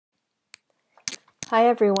Hi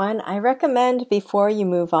everyone. I recommend before you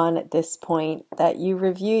move on at this point that you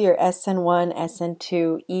review your SN1,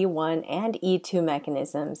 SN2, E1, and E2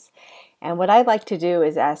 mechanisms. And what I'd like to do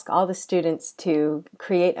is ask all the students to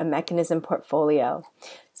create a mechanism portfolio.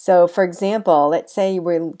 So for example, let's say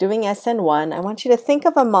we're doing SN1. I want you to think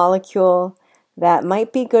of a molecule that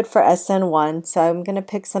might be good for SN1. So I'm going to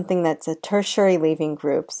pick something that's a tertiary leaving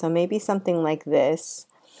group. So maybe something like this.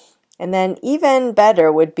 And then even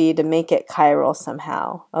better would be to make it chiral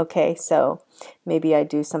somehow. Okay, so maybe I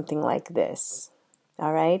do something like this.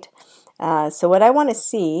 All right. So what I want to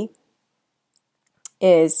see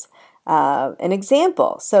is an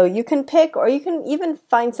example. So you can pick, or you can even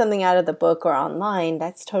find something out of the book or online.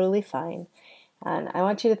 That's totally fine. And I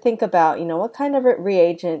want you to think about, what kind of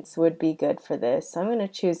reagents would be good for this. So I'm going to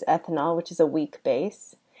choose ethanol, which is a weak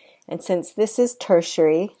base. And since this is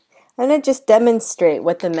tertiary, I'm going to just demonstrate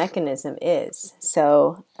what the mechanism is.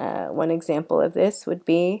 So one example of this would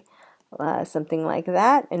be something like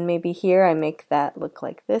that. And maybe here I make that look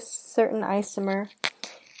like this certain isomer.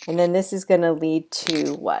 And then this is going to lead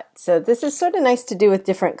to what? So this is sort of nice to do with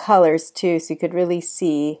different colors too, so you could really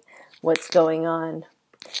see what's going on.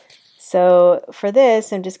 So for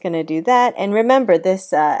this, I'm just going to do that. And remember,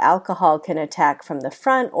 this alcohol can attack from the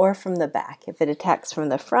front or from the back. If it attacks from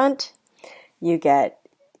the front, you get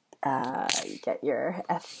your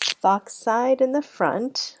ethoxide in the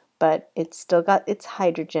front, but it's still got its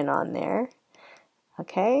hydrogen on there.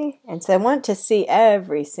 Okay, and so I want to see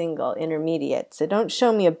every single intermediate. So don't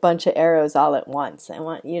show me a bunch of arrows all at once. I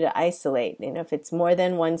want you to isolate. If it's more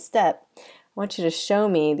than one step, I want you to show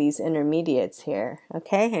me these intermediates here.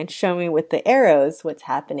 Okay, and show me with the arrows what's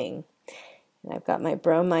happening. And I've got my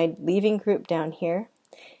bromide leaving group down here.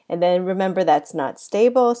 And then remember, that's not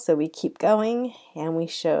stable, so we keep going and we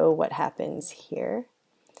show what happens here.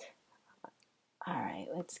 All right,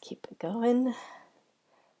 let's keep it going.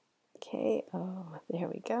 Okay, oh, there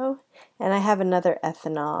we go. And I have another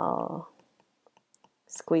ethanol.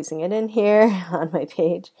 Squeezing it in here on my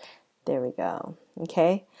page. There we go.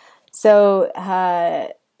 Okay, so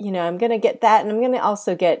I'm going to get that, and I'm going to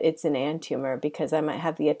also get its enantiomer because I might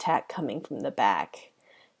have the attack coming from the back.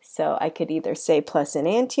 So I could either say plus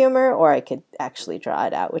enantiomer, or I could actually draw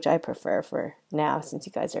it out, which I prefer for now since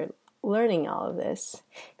you guys are learning all of this.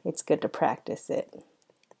 It's good to practice it.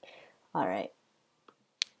 All right.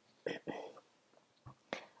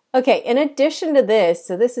 Okay, in addition to this,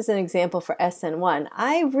 so this is an example for SN1,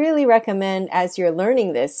 I really recommend as you're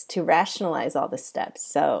learning this to rationalize all the steps.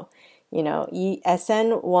 So,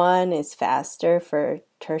 SN1 is faster for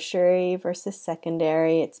tertiary versus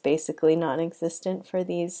secondary. It's basically non-existent for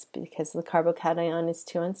these because the carbocation is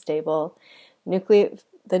too unstable. The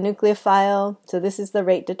nucleophile, so this is the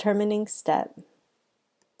rate determining step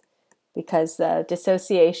because the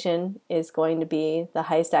dissociation is going to be the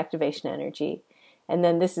highest activation energy. And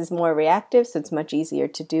then this is more reactive, so it's much easier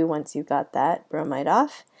to do once you've got that bromide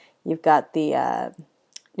off. You've got the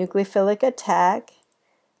nucleophilic attack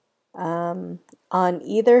on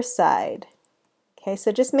either side. Okay,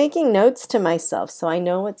 so just making notes to myself so I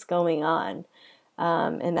know what's going on.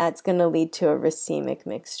 And that's going to lead to a racemic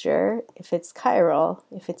mixture. If it's chiral,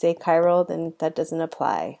 if it's achiral, then that doesn't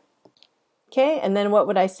apply. Okay, and then what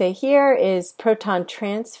would I say here is proton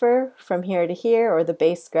transfer from here to here, or the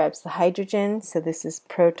base grabs the hydrogen. So this is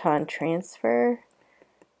proton transfer,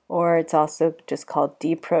 or it's also just called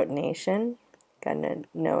deprotonation. Gonna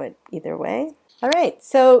know it either way. All right,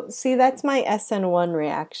 so see, that's my SN1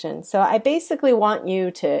 reaction. So I basically want you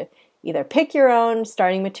to either pick your own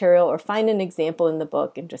starting material or find an example in the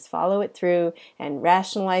book and just follow it through and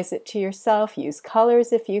rationalize it to yourself. Use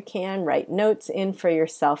colors if you can. Write notes in for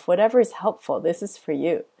yourself. Whatever is helpful, this is for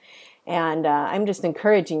you. And I'm just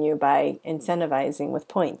encouraging you by incentivizing with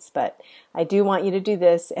points. But I do want you to do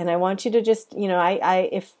this, and I want you to just,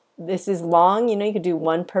 if this is long, you could do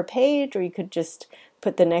one per page, or you could just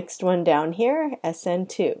put the next one down here,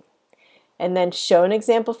 SN2. And then show an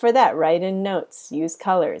example for that. Write in notes. Use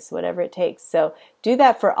colors, whatever it takes. So do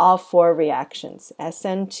that for all four reactions,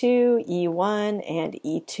 SN2, E1, and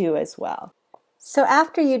E2 as well. So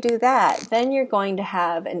after you do that, then you're going to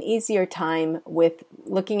have an easier time with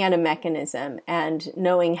looking at a mechanism and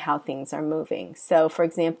knowing how things are moving. So for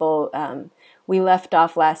example, we left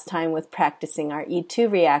off last time with practicing our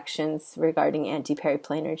E2 reactions regarding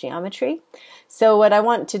antiperiplanar geometry. So what I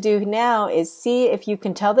want to do now is see if you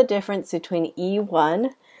can tell the difference between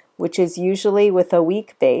E1, which is usually with a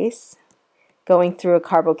weak base, going through a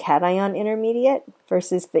carbocation intermediate,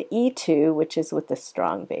 versus the E2, which is with a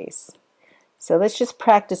strong base. So let's just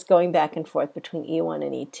practice going back and forth between E1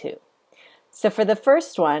 and E2. So for the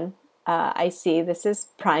first one, I see this is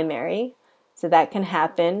primary. So that can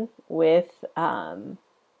happen with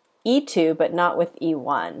E2, but not with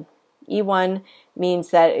E1. E1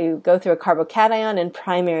 means that you go through a carbocation, and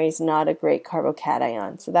primary is not a great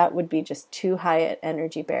carbocation. So that would be just too high an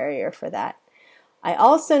energy barrier for that. I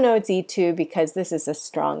also know it's E2 because this is a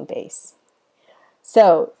strong base.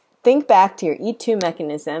 So think back to your E2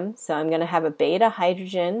 mechanism. So I'm going to have a beta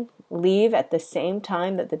hydrogen leave at the same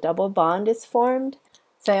time that the double bond is formed.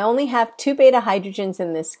 So I only have 2 beta hydrogens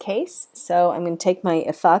in this case. So I'm going to take my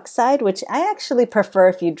ethoxide, which I actually prefer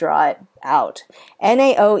if you draw it out.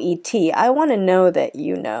 NaOET, I want to know that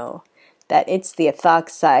you know that it's the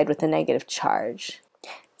ethoxide with a negative charge.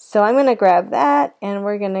 So I'm going to grab that and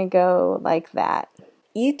we're going to go like that.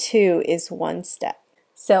 E2 is 1 step.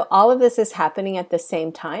 So all of this is happening at the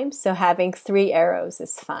same time, so having 3 arrows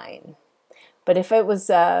is fine. But if it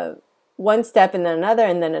was 1 step and then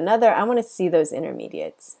another, I want to see those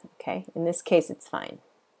intermediates. Okay, in this case it's fine.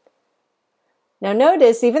 Now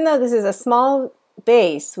notice, even though this is a small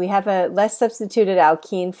base, we have a less substituted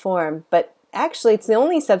alkene form, but actually it's the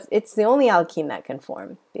only alkene that can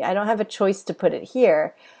form. I don't have a choice to put it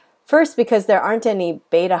here. First, because there aren't any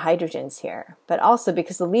beta hydrogens here, but also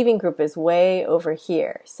because the leaving group is way over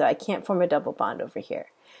here, so I can't form a double bond over here.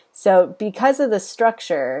 So because of the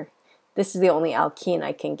structure, this is the only alkene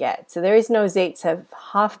I can get. So there is no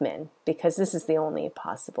Zaitsev-Hofmann because this is the only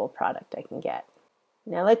possible product I can get.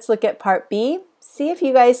 Now let's look at part B. See if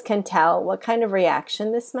you guys can tell what kind of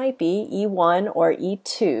reaction this might be, E1 or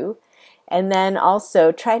E2, and then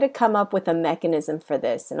also try to come up with a mechanism for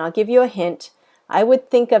this. And I'll give you a hint. I would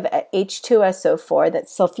think of H2SO4,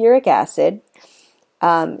 that's sulfuric acid.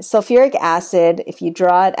 Sulfuric acid, if you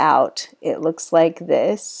draw it out, it looks like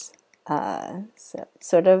this. So it's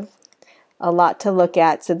sort of a lot to look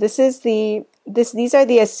at. So these are the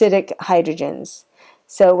acidic hydrogens.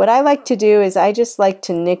 So what I like to do is I just like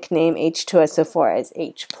to nickname H2SO4 as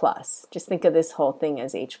H+. Just think of this whole thing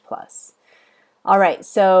as H+. All right,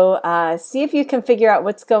 so see if you can figure out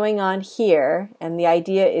what's going on here. And the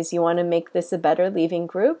idea is you want to make this a better leaving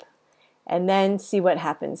group and then see what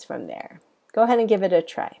happens from there. Go ahead and give it a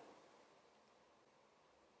try.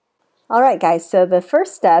 All right, guys, so the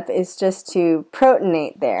first step is just to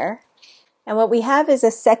protonate there. And what we have is a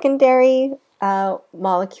secondary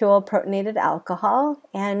molecule, protonated alcohol.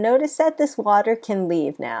 And notice that this water can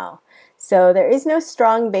leave now. So there is no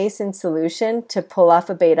strong base in solution to pull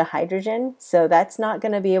off a beta hydrogen, so that's not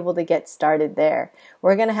going to be able to get started there.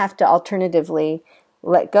 We're going to have to alternatively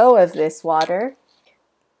let go of this water,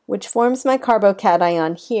 which forms my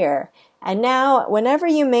carbocation here. And now, whenever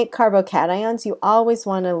you make carbocations, you always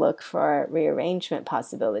want to look for rearrangement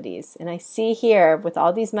possibilities. And I see here, with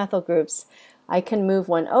all these methyl groups, I can move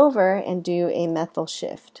one over and do a methyl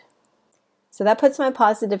shift. So that puts my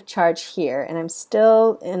positive charge here, and I'm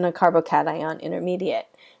still in a carbocation intermediate,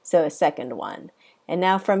 so a second one. And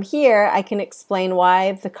now from here, I can explain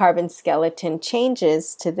why the carbon skeleton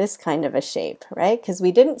changes to this kind of a shape, right? Because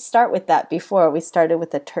we didn't start with that before. We started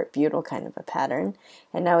with a tert-butyl kind of a pattern,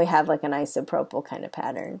 and now we have like an isopropyl kind of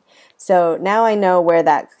pattern. So now I know where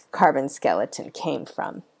that carbon skeleton came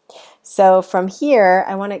from. So from here,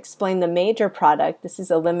 I want to explain the major product. This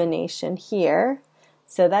is elimination here.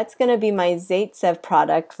 So that's going to be my Zaitsev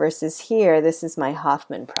product versus here, this is my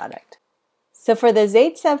Hofmann product. So for the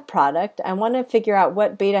Zaitsev product, I want to figure out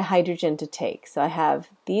what beta hydrogen to take. So I have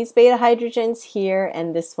these beta hydrogens here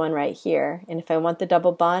and this one right here. And if I want the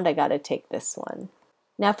double bond, I got to take this one.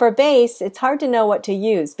 Now for base, it's hard to know what to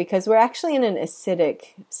use because we're actually in an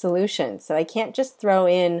acidic solution. So I can't just throw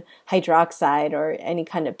in hydroxide or any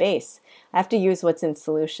kind of base. I have to use what's in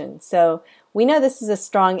solution. So we know this is a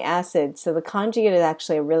strong acid, so the conjugate is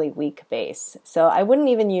actually a really weak base. So I wouldn't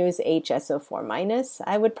even use HSO4-.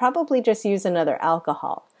 I would probably just use another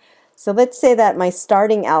alcohol. So let's say that my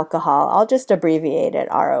starting alcohol, I'll just abbreviate it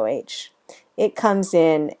ROH. It comes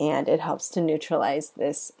in and it helps to neutralize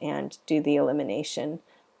this and do the elimination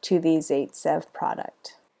to the Zaitsev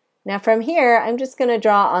product. Now from here, I'm just going to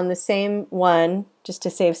draw on the same one just to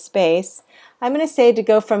save space. I'm going to say to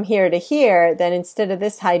go from here to here, that instead of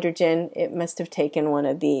this hydrogen, it must have taken one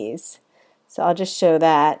of these. So I'll just show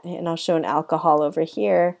that, and I'll show an alcohol over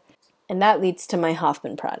here, and that leads to my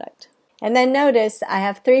Hofmann product. And then notice I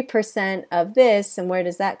have 3% of this, and where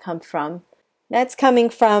does that come from? That's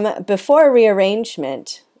coming from before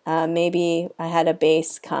rearrangement. Maybe I had a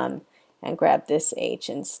base come and grab this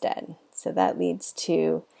H instead. So that leads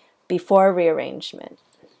to before rearrangement.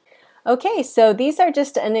 Okay, so these are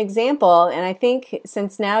just an example, and I think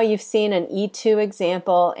since now you've seen an E2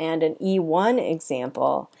 example and an E1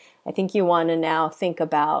 example, I think you want to now think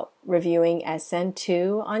about reviewing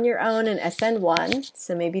SN2 on your own and SN1,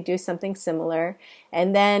 so maybe do something similar,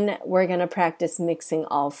 and then we're going to practice mixing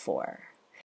all four.